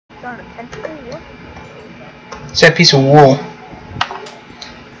Darn a tentacle, what? It's that piece of wool.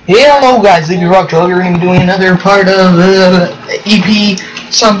 Hello guys, Leafy Rock. We're going to be doing another part of EP,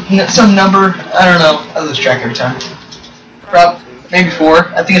 some number, I don't know, I lose track every time. Probably, maybe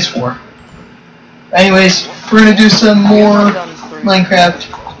 4, I think it's 4. Anyways, we're going to do some more Minecraft.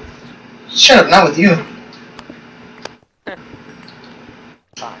 Shut up, not with you.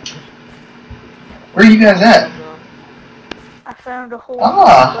 Where are you guys at? I found a hole.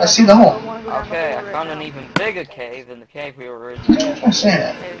 Ah, I see the hole. Okay, I found an even bigger cave than the cave we were originally in. I'm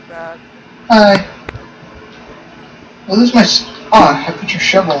saying that. Hi. Well, this is my... Ah, I put your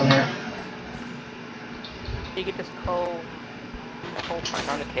shovel in there. You get this coal. I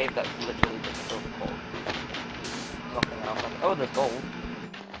found a cave that's literally just filled with coal. Nothing else. Oh, there's gold.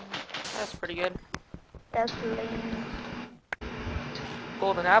 That's pretty good. That's lame.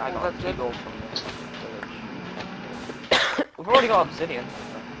 Golden apples, that's good. Gold from the village. We've already got obsidian.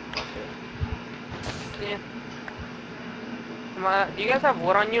 Yeah. Do you guys have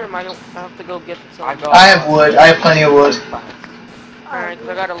wood on you, or am I have to go get some? I have wood. I have plenty of wood. Alright, because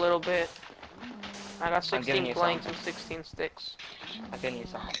I got a little bit. I got 16 planks and 16 sticks. I'm getting you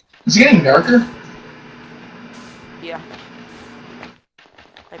some. Is it getting darker? Yeah.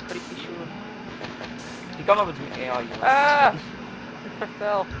 I'm pretty sure. You come over to me. Yeah, you Ah! I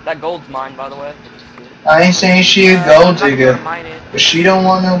fell. That gold's mine, by the way. I ain't saying she a gold digger, but she don't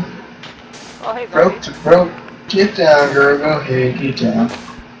want no Oh, hey, broke to broke. Get down, girl, go ahead, get down.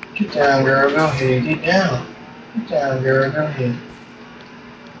 Get down, girl, go ahead, get down. Get down, girl, go ahead.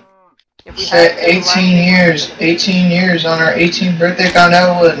 Said 18 years on our 18th birthday, found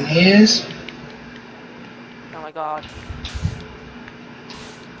out it wasn't his. Oh my god.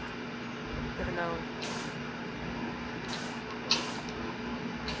 Should've known.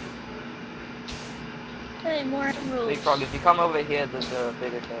 Hey, more emeralds. Big Frog, if you come over here, there's a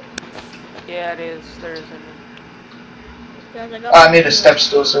bigger cave. Yeah, it is. There isn't. I made a step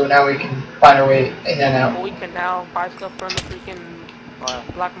stool, so now we can find our way in and out. Well, we can now buy stuff from the freaking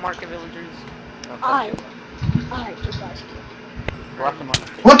black market villagers.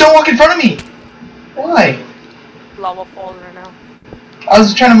 What? Don't walk in front of me! Why? Lava falls right now. I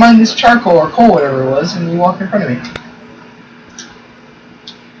was trying to mine this charcoal or coal, whatever it was, and you walk in front of me.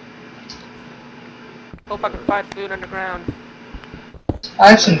 Hope I can find food underground.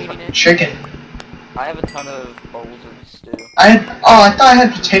 I have some chicken. I have a ton of bowls of stew. I thought I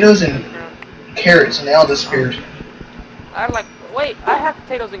had potatoes and carrots, and they all disappeared. I had wait, I have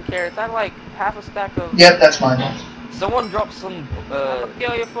potatoes and carrots. I had like half a stack of. Yep, that's mine. Someone dropped some, I'll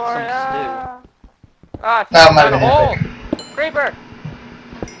kill you for it. Stew. I That might found a have hole. Creeper.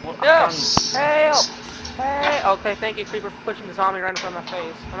 Well, Yes. Help. Hey. Okay, thank you, Creeper, for pushing the zombie right in front of my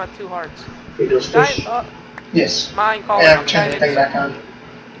face. I'm at 2 hearts. Yes. Mine calling And on I've turned the thing back on.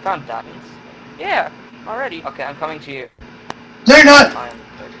 You found diamonds? Yeah, already. Okay, I'm coming to you. They're not!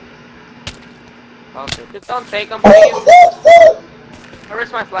 Okay. Just don't take them, please. I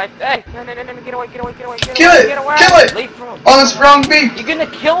risk my life. Hey, no, get away, get away, get away, get Kill away, it! get away. Kill it! Leapfrog. Oh, it's wrong beef! You're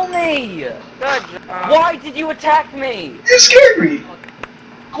gonna kill me! Good job. Why did you attack me? You scared me!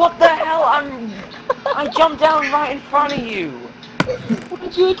 What the hell? I jumped down right in front of you. What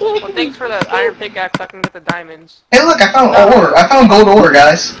did you attack? Well, thanks for the iron pickaxe. I can get the diamonds. Hey, look, I found ore. I found gold ore,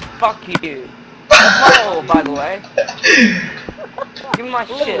 guys. Fuck you. Oh, by the way. Give me my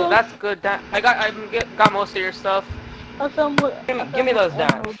shit. That's good. I got most of your stuff. Give me those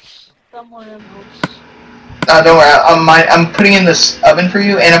diamonds. Don't worry. I'm putting in this oven for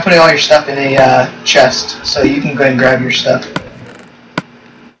you, and I'm putting all your stuff in a chest, so you can go ahead and grab your stuff.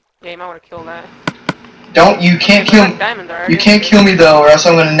 Yeah, you might want to kill that. You can't kill me. You can't kill me though, or else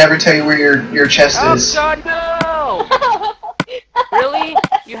I'm gonna never tell you where your chest is. Oh God, no! Really?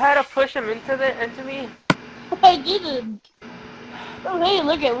 You had to push him into me? I didn't. Oh hey,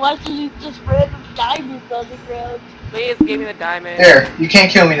 look at watching just random diamonds on the ground. Please give me the diamond. There, you can't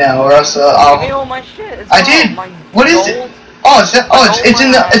kill me now, or else I'll. Give me all my shit. I did. What is it? Oh, it's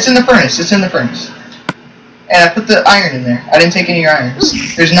in the furnace. It's in the furnace. And I put the iron in there. I didn't take any of your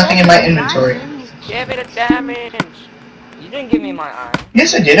irons. There's nothing in my inventory. Give me the diamond. You didn't give me my iron.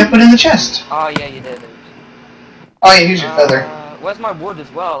 Yes, I did. I put it in the chest. Oh yeah, you did. Oh yeah, here's your feather. Where's my wood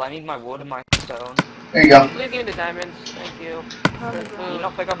as well? I need my wood and my stone. There you go. Please give me the diamonds. Thank you. Can you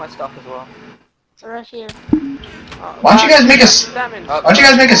not pick up my stuff as well? It's right here. Why don't you guys make why don't you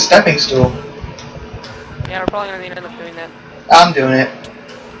guys make a stepping stool? Yeah, we're probably gonna end up doing that. I'm doing it.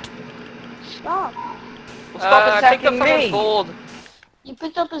 Stop. Well, stop attacking me! Gold. You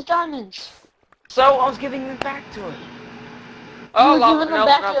picked up his diamonds. So I was giving them back to him. Oh, you were giving them no,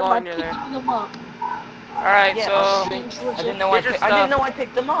 back not to him by going near there. picking them up. Alright, Yeah, so Seems I legit. didn't know Here's your I didn't stuff. know I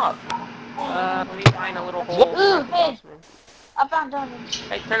picked them up. let me find a little hole. Ooh, hey. I found diamonds.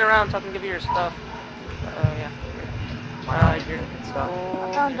 Hey, turn around so I can give you your stuff. Yeah. My Your stuff,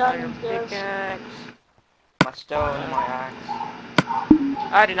 gold, found your diamonds, guys. pickaxe. my stone, my axe.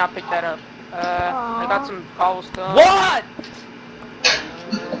 I did not pick that up. I got Aw. some cobblestone. What?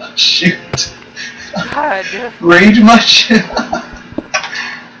 Shoot. God, dude. Rage much? This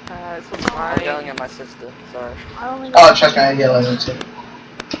was I'm yelling mine. at my sister. Sorry. I only Oh, got trust me, I yell at him too.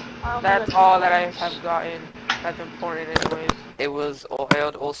 That's all that I have gotten. That's important anyways. It was. I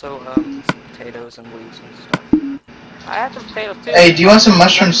had also some potatoes and leaves and stuff. I had some potatoes too. Hey, do you want some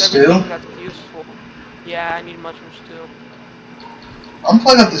mushroom That's stew? everything that's useful. Yeah, I need mushroom stew. I'm gonna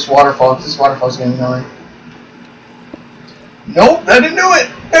plug up this waterfall because this waterfall's getting annoying. Nope, that didn't do it!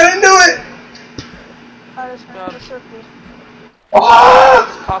 That didn't do it! I just made a circle. Ah!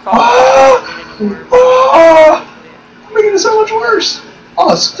 Cost all Ah! the anymore. Ah! I'm making it so much worse.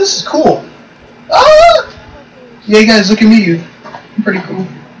 Oh, this is cool. Ah! Yeah, guys, look at me. I'm pretty cool.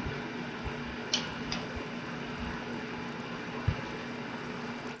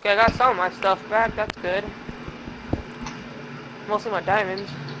 Okay, I got some of my stuff back. That's good. Mostly my diamonds.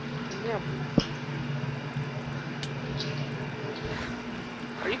 Yeah.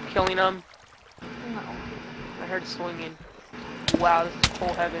 Are you killing them? No. I heard swinging. Wow, this is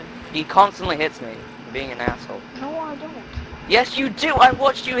full heaven. He constantly hits me, being an asshole. No, I don't. Yes, you do. I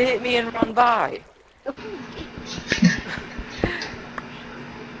watched you hit me and run by.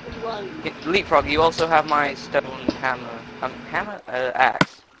 Leapfrog, you also have my stone hammer,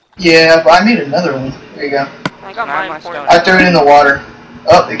 axe. Yeah, but I made another one. There you go. I got And I have mine my for stone you. I threw it in the water.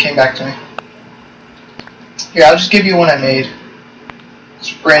 Oh, it came back to me. Here, I'll just give you one I made.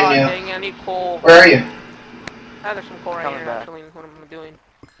 It's brand new. Dang it, I need coal. Where are you? Ah, there's some coal right Coming here, back. actually, what I'm doing.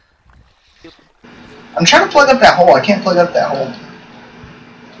 I'm trying to plug up that hole. I can't plug up that hole.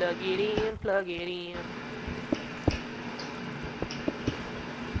 Plug it in, plug it in.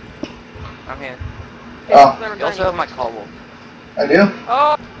 I'm here. Oh, You also have my cobble. I do?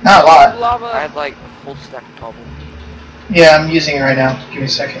 Oh, Not a lot. lava. I had like a full stack of cobble. Yeah, I'm using it right now. Give me a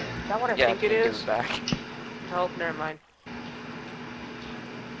second. Is that what I Yeah, think it give is? it back. Oh, never mind.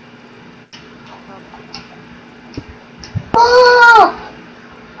 Ah!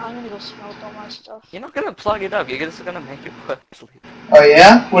 I'm gonna go smelt all my stuff. You're not gonna plug it up. You're just gonna make it work. Oh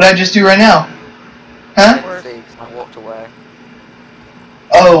yeah? What'd I just do right now? Huh? Worse. See, I walked away.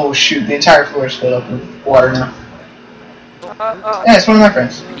 Oh shoot, the entire floor is filled up with water now. Yeah, it's one of my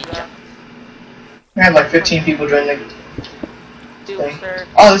friends. We had like 15 people join the thing. Sir.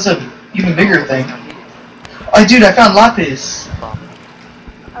 Oh, this is a even bigger thing. Oh dude, I found lapis. I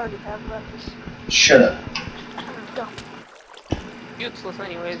already have lapis. Shut up. Dumb. Useless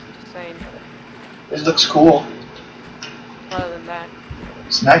anyways, just saying. This looks cool. Other than that.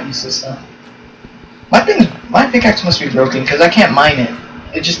 It's not useless though. My pickaxe must be broken because I can't mine it.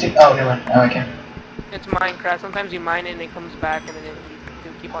 It just oh never mind. Now I can. It's Minecraft. Sometimes you mine it and it comes back and then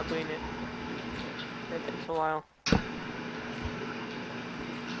you keep on doing it. It takes a while.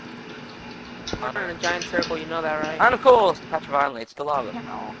 We're in a giant circle, you know that, right? And of course, the patch of iron leads to lava.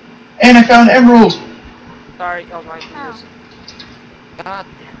 No. And I found emerald. Sorry, that was mine. Ow. God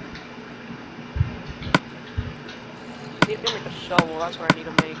Need to make a shovel, that's what I need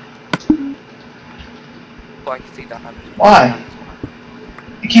to make. damn. Oh, I can see that. Why?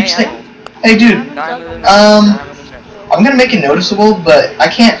 It keeps Hey, saying, hey dude, Diamond, I'm gonna make it noticeable, but I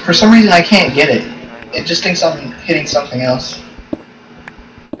can't, for some reason I can't get it. It just thinks I'm hitting something else.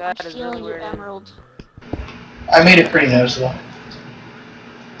 That I'm is stealing really your weird. emerald. I made it pretty noticeable.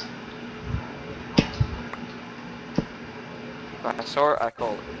 If I saw it, I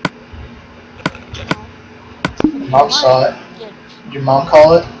called it. Mom saw it. Get it. Did your mom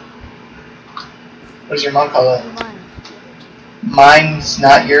call it? What does your mom call it? Mine. Mine's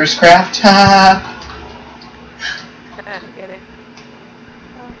not yours, craft. Haha. Get it?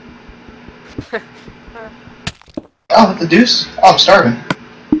 Oh, what the deuce? Oh, I'm starving.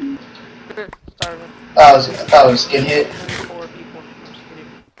 Starving. I thought I was getting hit. 4 people. I'm just kidding.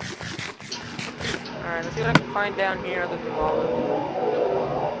 Alright, let's see what I can find down here other than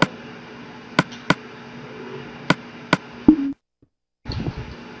lava.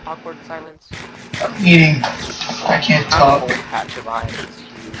 Awkward silence. I'm eating. I can't I'm a talk. whole patch of iron. It's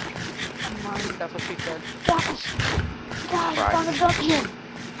huge. Mine. That's what she said. Guys! Guys, I found a dungeon!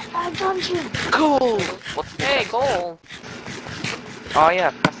 I found a dungeon! Cool! What's this? Hey, gold! Oh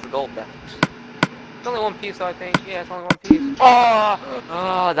yeah, press the gold there. It's only one piece, though, I think. Yeah, it's only one piece.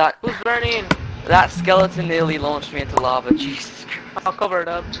 Oh, that Who's burning? that skeleton nearly launched me into lava. Jesus Christ. I'll cover it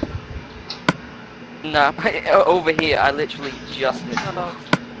up. No, over here, I literally just missed it. Oh,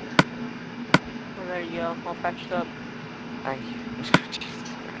 there you go. All patched up. Thank you. Jesus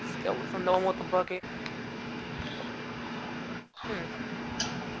Christ, skeleton. I'm the one with the bucket.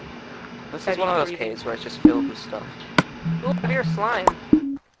 This is one of those breathing. caves where it's just filled with stuff. Ooh, I hear slime.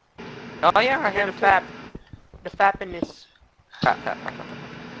 Oh yeah, I I hear hear the fap. The fappiness. Crap.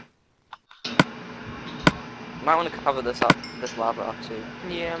 Might want to cover this up, this lava up too.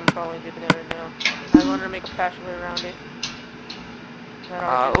 Yeah, I'm probably doing it right now. I wanted to make a pathway around it.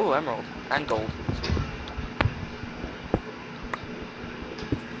 Oh, emerald and gold.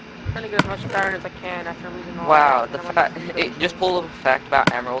 Trying to get as much iron as I can after losing all Wow, that. the And I'm fact gonna- it just pulled up a fact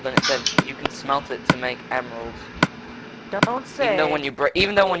about emerald, and it said you can smelt it to make emeralds. Don't say. Even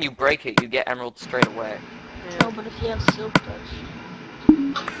though when you break it, you get emerald straight away. Yeah. No, but if you have silk touch.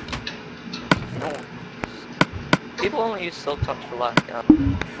 No. People only use silk touch for like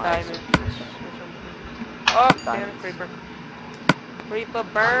Diamond. Oh, damn it, Diamonds. creeper. Creeper,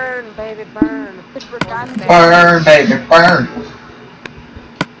 burn, baby, burn. Creeper diamond. Burn, baby, burn.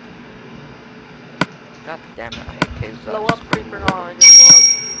 God damn it, I hate caves. Blow up, creeper. Oh, I didn't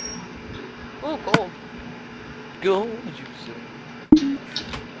blow up. Ooh, gold. Gold, you say?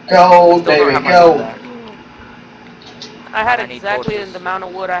 Go, Still don't baby, have my go. wood back. I had I need exactly torches. the amount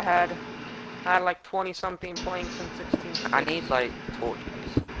of wood I had. I had like 20 something planks and 16. I need like torches.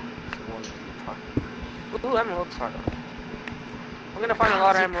 Ooh, emeralds. Sorry. I'm gonna find a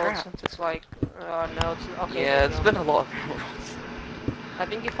lot of Holy emeralds crap. since it's like, no, it's okay. Yeah, there it's you been go. a lot of emeralds. I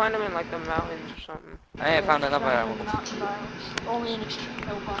think you find them in like the mountains or something. Hey, I found another Not in emerald. mountain biomes, only in extreme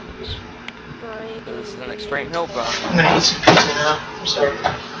hill biomes. This is an extreme hill, bro. I'm gonna eat some pizza now. I'm sorry.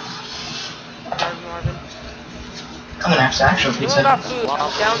 Pardon, Marvin. I'm gonna have to actual You pizza. got food.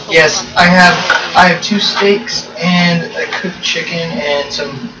 I'm down to Yes, I'm I down have 2 steaks and a cooked chicken and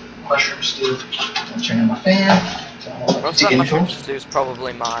some mushroom stew. I'm turning on my fan. So Most of that chicken mushroom toast. stew is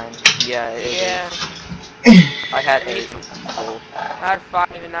probably mine. Yeah, it is. Yeah, I had 8 before. I had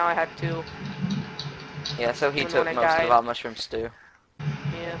 5 and now I had 2. Yeah, so he When took I most died. of our mushroom stew.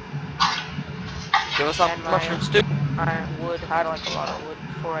 Yeah, Give us some And my- mushroom stew. I had like a lot of wood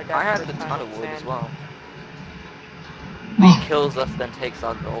before I died. I had first a time ton in of wood as sand. well. He kills us, then takes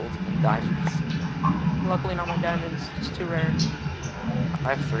our gold and diamonds. Luckily not my diamonds. It's too rare.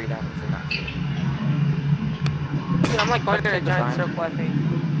 I have 3 diamonds in that. Dude, I'm like going in a Take the giant time. circle, I think.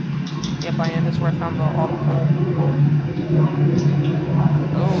 Yep, I am. That's where I found all the coal.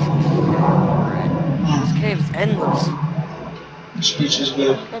 Oh, right. This cave's endless. This pizza's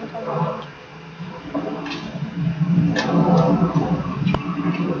good. Then come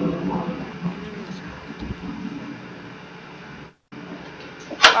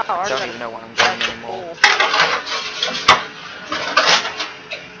Wow, I I don't already even know where I'm got going anymore. coal.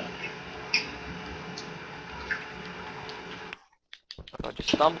 If I just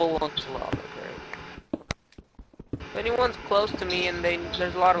stumble onto lava, great. If anyone's close to me and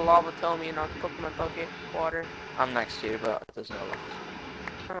there's a lot of lava, tell me and I'll put my bucket water. I'm next to you, but there's no lava.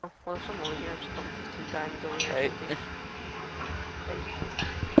 Oh, well, there's some over here. Just come 2 times over here. Right.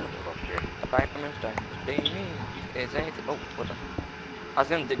 Up here. Diamonds, baby. Is anything? Oh, what the? I was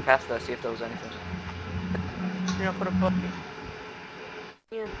gonna dig past that, see if there was anything. You're gonna put a bucket.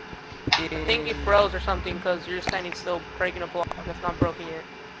 Yeah. I think you froze or something because you're standing still breaking a block that's not broken yet.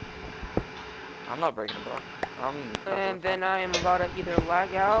 I'm not breaking a block. And then I am about to either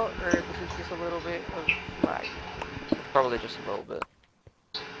lag out or this is just a little bit of lag. Probably just a little bit.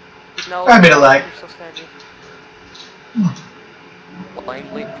 No, A bit of lag. You're still standing.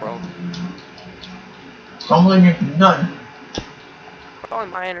 Blindly pro. Don't blame me for nothing. Probably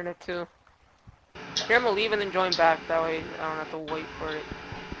my internet too. Here, I'm gonna leave and then join back. That way I don't have to wait for it.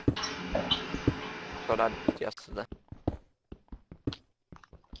 But I did yesterday.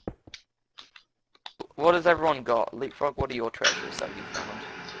 What has everyone got? Leapfrog, what are your treasures that you found?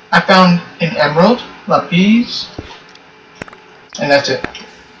 I found an emerald, lapis, and that's it.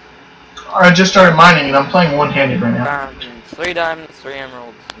 I just started mining and I'm playing one-handed right now. Found 3 diamonds, 3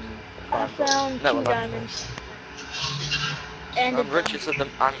 emeralds, and I 5 gold. found No, 2 11. diamonds. And a I'm richest of them.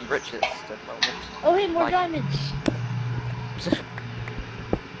 I'm richest at the moment. Oh wait, more Like- diamonds.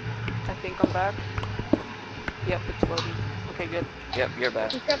 I think I'm back. Yep, it's loading. Okay, good. Yep, you're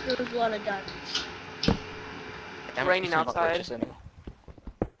back. Except there was a lot of diamonds. I'm raining not outside. richest anymore.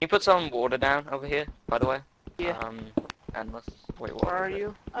 Can you put some water down over here, by the way? Yeah. Endless. Wait, what? Where are is it?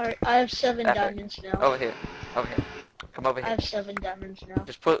 you? Alright, I have 7 Epic. diamonds now. Over here. Over here. Come over I here. have 7 diamonds now.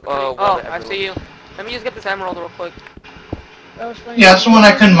 Just put Oh, water I see you. Let me just get this emerald real quick. That was funny. Yeah, that's the one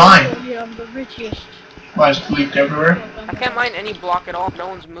I couldn't mine. Yeah, I'm the richest. Why is it leaked everywhere? I can't mine any block at all. No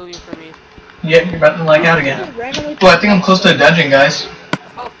one's moving for me. Yep, you're about to lag out again. Just randomly Well, I think I'm close to a dungeon, guys.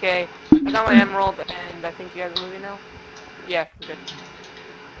 Okay, I got my emerald, and I think you guys are moving now. Yeah, good.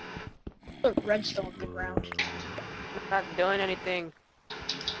 put redstone on the ground. Not doing anything.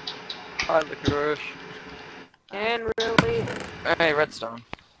 Hi, Licorice. And really, Hey, redstone.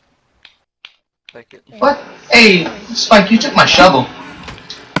 Take it. What? Hey, Spike, you took my shovel.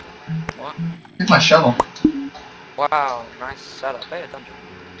 What? You took my shovel. Wow, nice setup. Hey, a dungeon.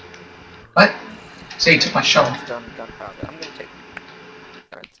 What? Say you took my shovel. Redstone, gunpowder. I'm gonna take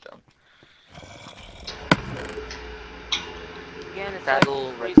redstone. again, it's Saddle,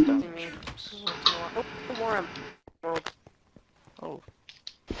 like redstone. racing me. Oh, more emeralds. Oh.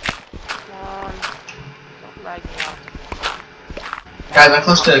 Come on. Don't lag me out. Guys, I'm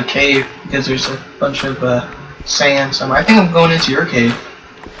close to a cave because there's a bunch of sand somewhere. I think I'm going into your cave.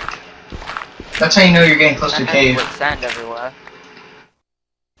 That's how you know you're getting close to a cave. With sand everywhere.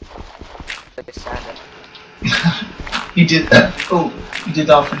 There's sand everywhere. You did that. Oh, you did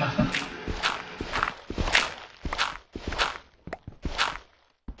that all for nothing.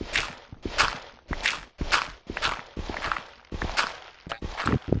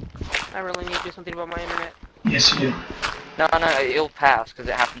 I really need to do something about my internet. Yes, you do. No, it'll pass because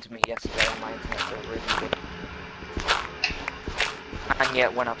it happened to me yesterday on my internet server. Really good. And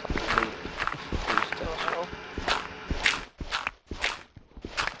yet when I played the League, it was still slow.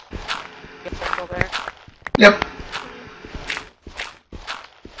 Get that still there. Yep.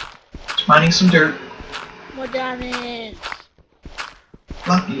 Just mining some dirt. More diamonds.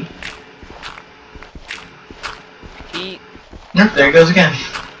 Lucky. Eat. Nope, there it goes again.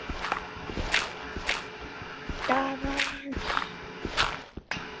 Diamonds.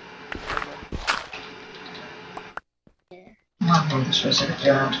 I'm not going this way so I can get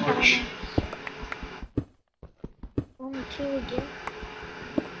around torch. Only 2 again.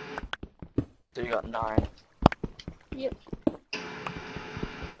 So you got 9. Yep.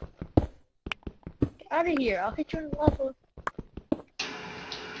 Get out of here. I'll hit you in the lava.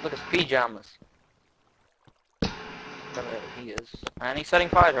 Look, it's pajamas. There he is. And he's setting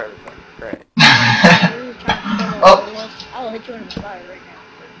fire to everything. Great. Oh. I'll hit you in the fire right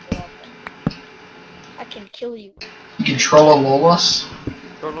now. I can kill you. You can troll a Lolos.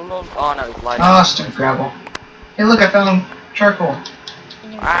 Oh no, he's lighting. Ah, stupid gravel. Hey, look, I found charcoal.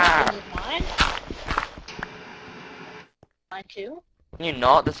 And you're Ah. Is it mine? Mine too? Can you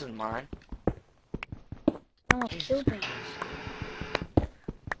not? This is mine. Oh, kill me.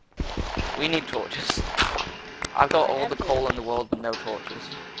 We need torches. I've got all the coal in the world but no torches.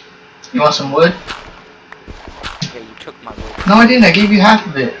 You want some wood? Yeah, you took my wood. No, I didn't. I gave you half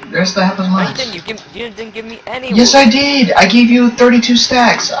of it. The rest of the half was No, mine. you didn't. You didn't give me any Yes, wood. I did. I gave you 32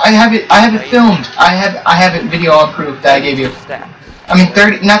 stacks. I have it. I have it filmed. I have it video on proof that I gave you. Stacks. I mean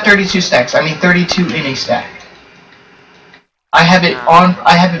 30, not 32 stacks. I mean 32 in a stack. I have it on.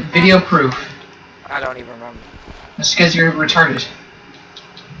 I have it video proof. I don't even remember. That's because you're retarded.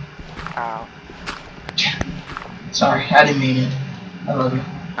 Ow. Sorry, I didn't mean it. I love you.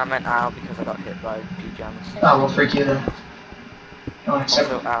 I meant ow because I got hit by pajamas. Oh well, freak you then. Don't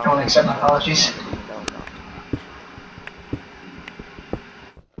accept. Also, ow. Don't accept my apologies.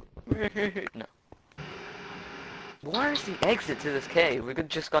 No. Where's the exit to this cave? We could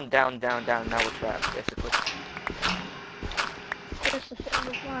just gone down, now we're trapped, basically. That's the thing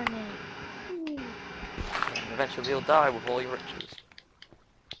with mining. And eventually you'll die with all your riches.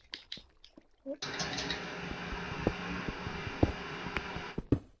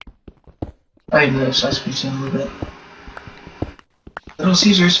 I didn't know, so I speak to him a little bit. Little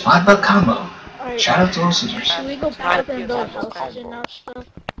Caesars $5 combo. Alright, Shout out to Little Caesars. should we go back up and build Combo. houses and now stuff?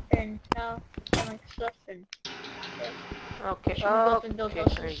 And now, like stuff and... Okay, Should we go up and build okay,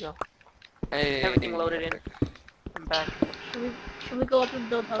 houses? there you go. Hey, Everything loaded in. I'm back. Should we go up and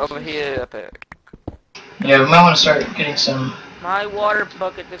build houses? over here, Epic. Yeah, we might want to start getting some. My water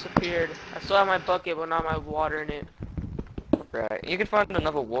bucket disappeared. I still have my bucket, but not my water in it. Right, you can find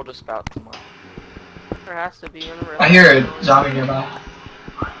another water spout tomorrow. There has to be. I hear a zombie nearby.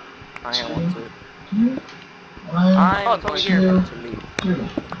 I don't want to. One, Oh, it's over here. Going to leave. two,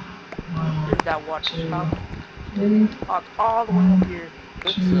 There's that water two, spout. three, Oh, it's all the way up here.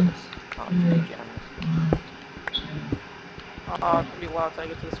 What's Two. this? Oh, pajamas. Oh, it's gonna be a while until I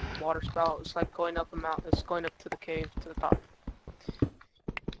get to this water spout. It's like going up the mountain. It's going up to the cave, to the top.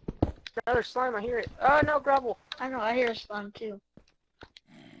 Another slime, I hear it. Oh, no, gravel. I know, I hear a slime too.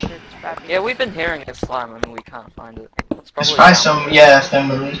 It's back. Yeah, we've been hearing a slime and we can't find it. It's Let's probably try down some. there. Yeah, that's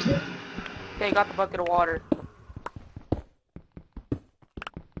them released it. Okay, got the bucket of water.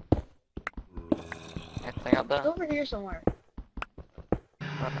 Anything out It's there? over here somewhere.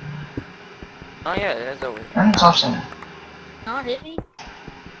 Oh yeah, it is over. And it's off center. Not hit me?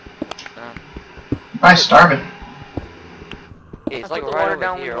 Probably starving. Yeah, it's I like put the right water over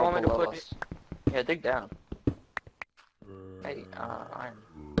down when here you or want me to below put us. Yeah, dig down. Hey, iron.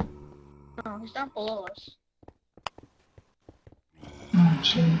 No, he's down below us. 1,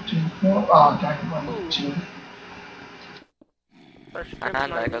 2, 3, 4. Oh, darn, 1, Ooh. 2. First And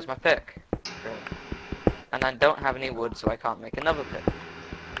trim there goes my pick. Great. And I don't have any wood, so I can't make another pick.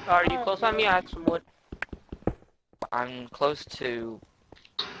 Are you close on me? I have some wood. I'm close to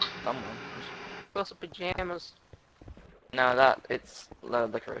someone. Close to pajamas. No, it's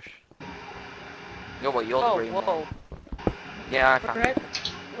licorice. You're the Oh, green whoa. one. Yeah, I We're found right,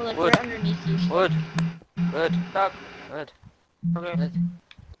 it. we're like Wood. right underneath you. Wood. Wood. Duck. Wood. Okay. Wood.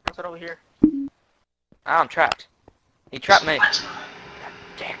 That's it over here. Ah, I'm trapped. He trapped me.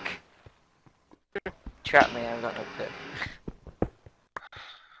 Dick. Trapped me, I've got no pick.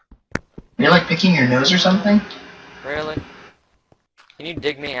 You're like picking your nose or something? Really? Can you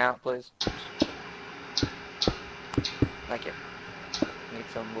dig me out, please? Thank you. Need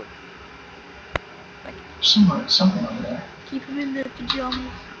some wood. Thank you. Something over there. Keep him in the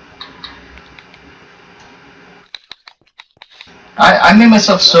pajamas. I made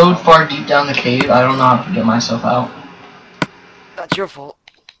myself so far deep down the cave, I don't know how to get myself out. That's your fault.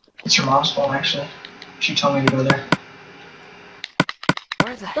 It's your mom's fault, actually. She told me to go there.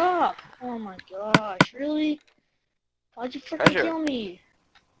 Where the heck? Stop! Oh my gosh, really? Why'd you freaking Treasure. kill me?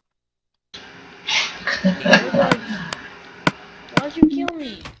 Dang. Why'd you kill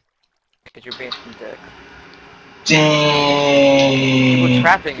me? Because you're being a dick. Dang. You were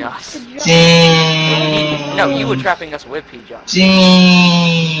trapping us. Dang. No, you were trapping us with P-Jump.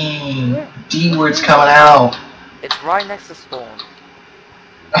 Dang. D word's coming out. It's right next to spawn.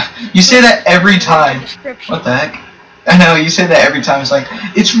 You say that every time. Description. What the heck? I know, you say that every time. It's like,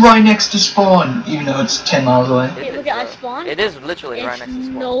 it's right next to spawn, even though it's 10 miles away. Okay, look at I spawned. It is literally right It's next to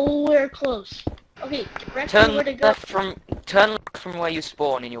spawn. nowhere close. Okay, directly Turn where to go. left from where you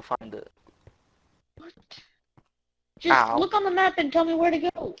spawn and you'll find it. What? Just Ow. look on the map and tell me where to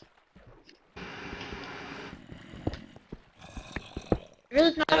go. Really,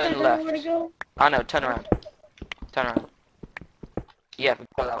 it's not Turn gonna tell left. me where to go? Oh no, turn around. Turn around. Yeah,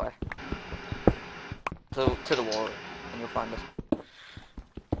 go that way. To the wall, and you'll find us.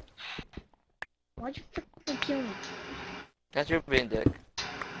 Why'd you freaking kill me? That's your being dick.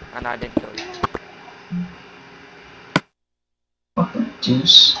 And I didn't kill you. Fucking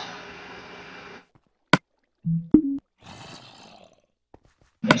deuce.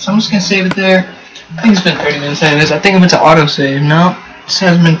 Yes, I'm just gonna save it there. I think it's been 30 minutes anyways. I think I'm into autosave. No, this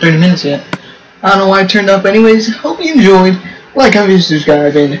hasn't been 30 minutes yet. I don't know why it turned up anyways. Hope you enjoyed. Like, comment,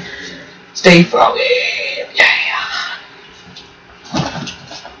 subscribe, and stay froggy. Yeah.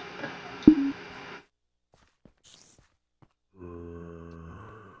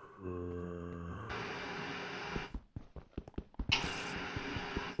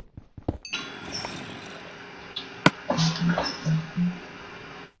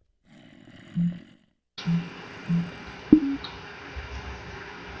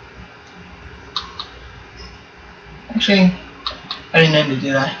 Actually, I didn't mean to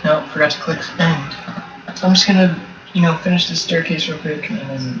do that. No, forgot to click end. So I'm just gonna, finish this staircase real quick, and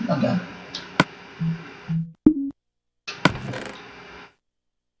then I'm done.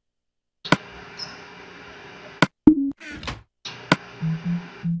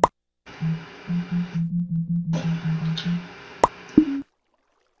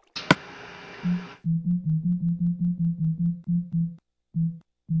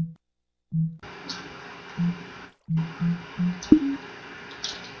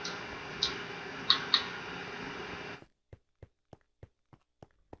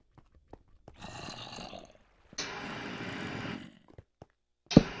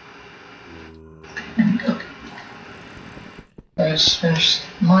 Okay. I just finished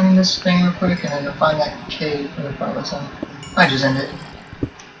mining this thing real quick, and then to find that cave for the progress on. I just end it.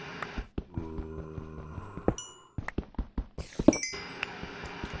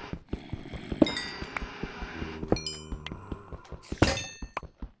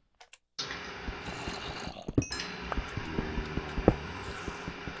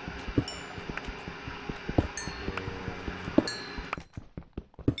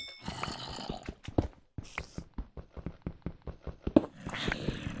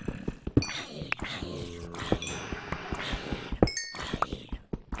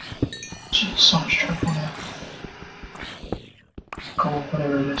 Jeez, so much trouble now. Coal,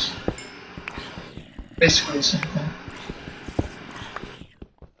 whatever it is. Basically the same thing.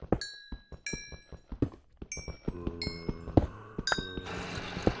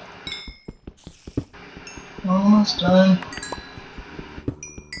 done.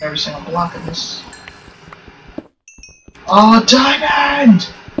 Every single block of this. Oh, diamond!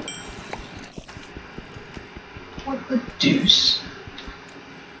 What the deuce?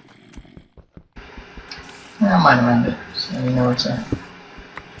 I might have ended it, so you know where it's at.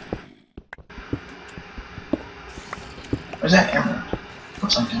 Where's that emerald?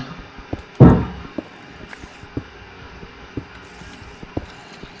 Looks like that.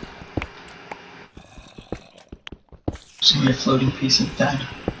 Just gonna be a floating piece of diamond.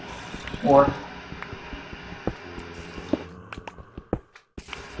 Or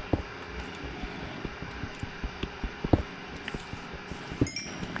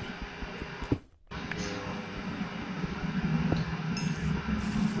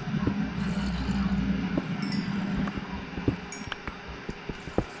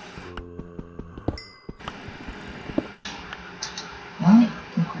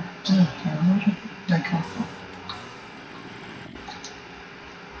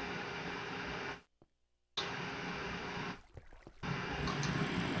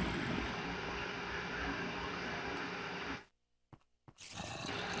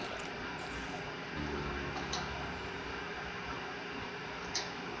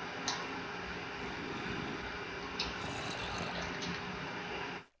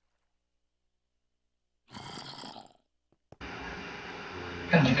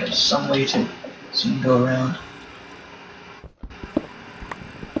gotta make it some way to so you can go around.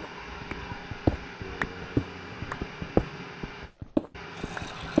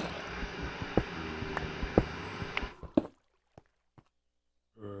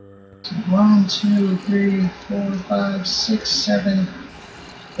 So 1, 2, 3, 4, 5, 6, 7,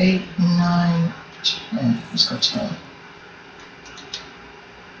 8, 9, 10. Let's go 10.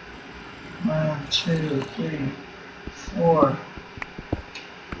 1, 2, 3, 4,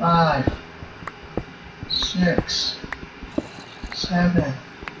 5, 6, 7,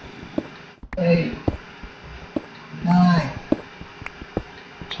 8, 9,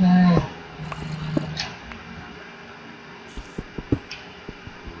 10.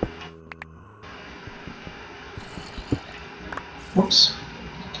 Whoops.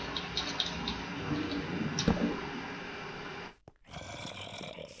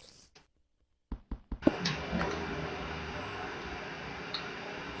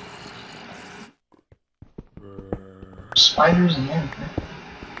 Spiders and everything.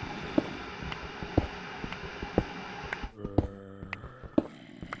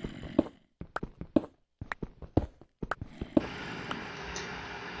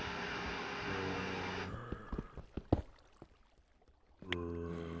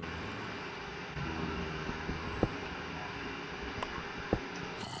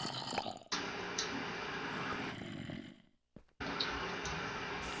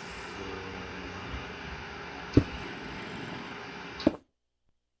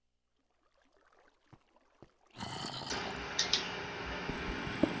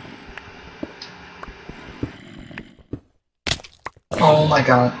 Oh my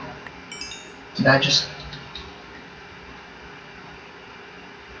god. Did I just...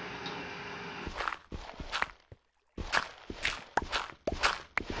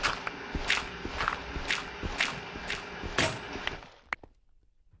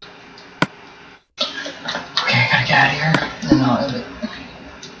 Okay, I gotta get out of here, and I'll end it.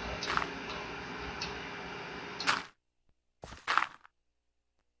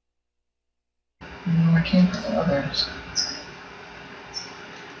 No, I can't. Oh, there it is.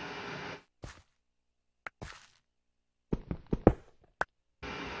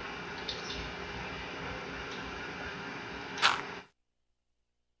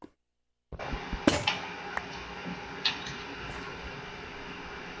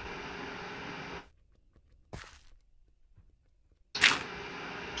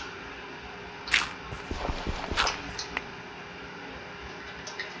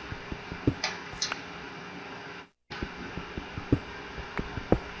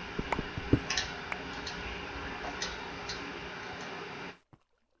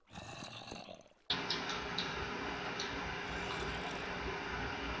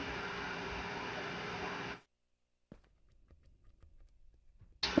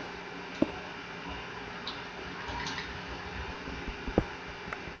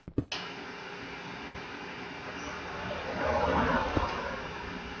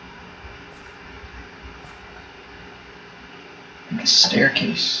 Like a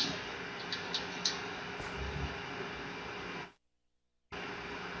staircase.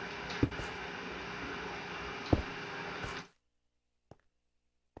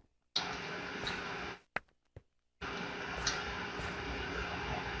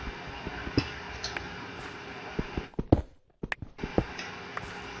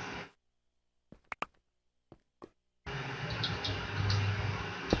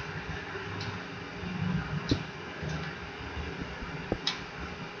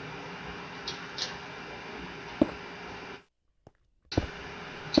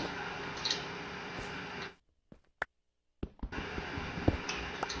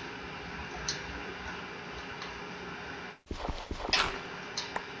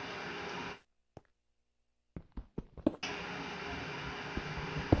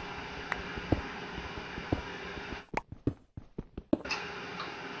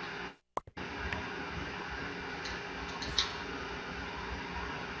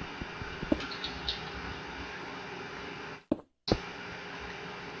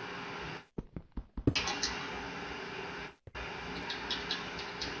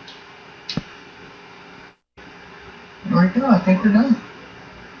 we go. I think we're done.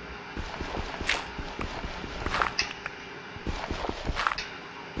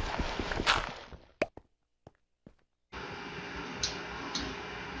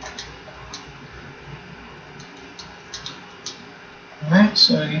 Alright,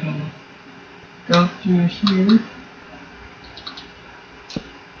 so you can go through here.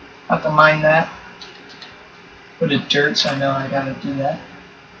 Have to mine that. Put it dirt, so I know I gotta do that.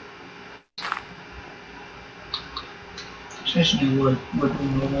 I should do wood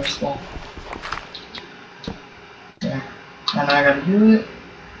removal stuff. There. And I gotta do it.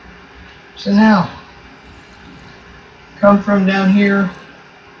 So now, come from down here,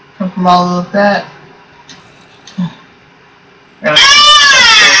 come from all of that. Got a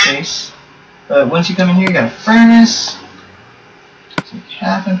staircase. But once you come in here, you got a furnace. Take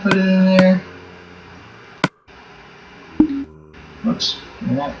half and put it in there. Whoops,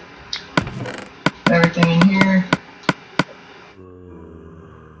 look at that. Everything in here.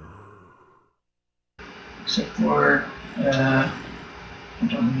 Except for, I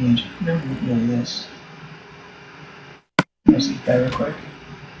don't need any of this. Let's eat that real quick.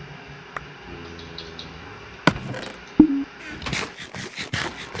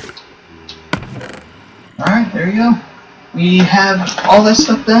 Alright, there you go. We have all that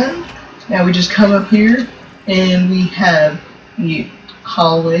stuff done. Now we just come up here and we have the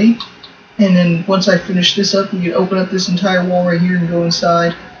hallway. And then once I finish this up, we can open up this entire wall right here and go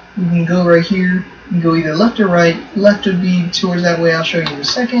inside. We can go right here and go either left or right. Left would be towards that way, I'll show you in a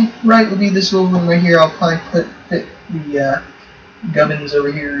second. Right would be this little room right here. I'll probably put the gubbins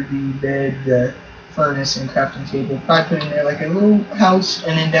over here, the bed, the furnace, and crafting table. Probably put in there like a little house,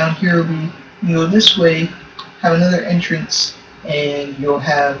 and then down here will be, you can go this way, have another entrance, and you'll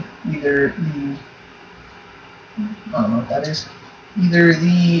have either the, I don't know what that is, either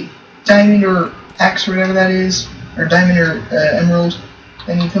the diamond or axe or whatever that is, or diamond or emerald.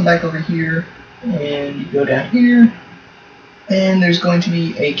 Then you come back over here, and you go down here, and there's going to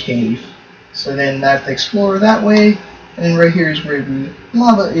be a cave. So then I have to explore that way, and then right here is where the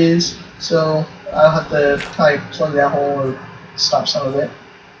lava is, so I'll have to probably plug that hole or stop some of it.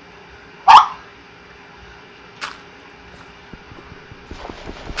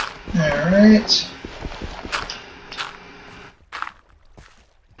 Alright.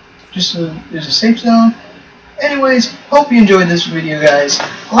 Just so there's a safe zone. Anyways, hope you enjoyed this video, guys.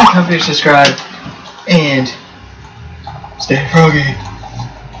 Like, comment, subscribe, and stay froggy.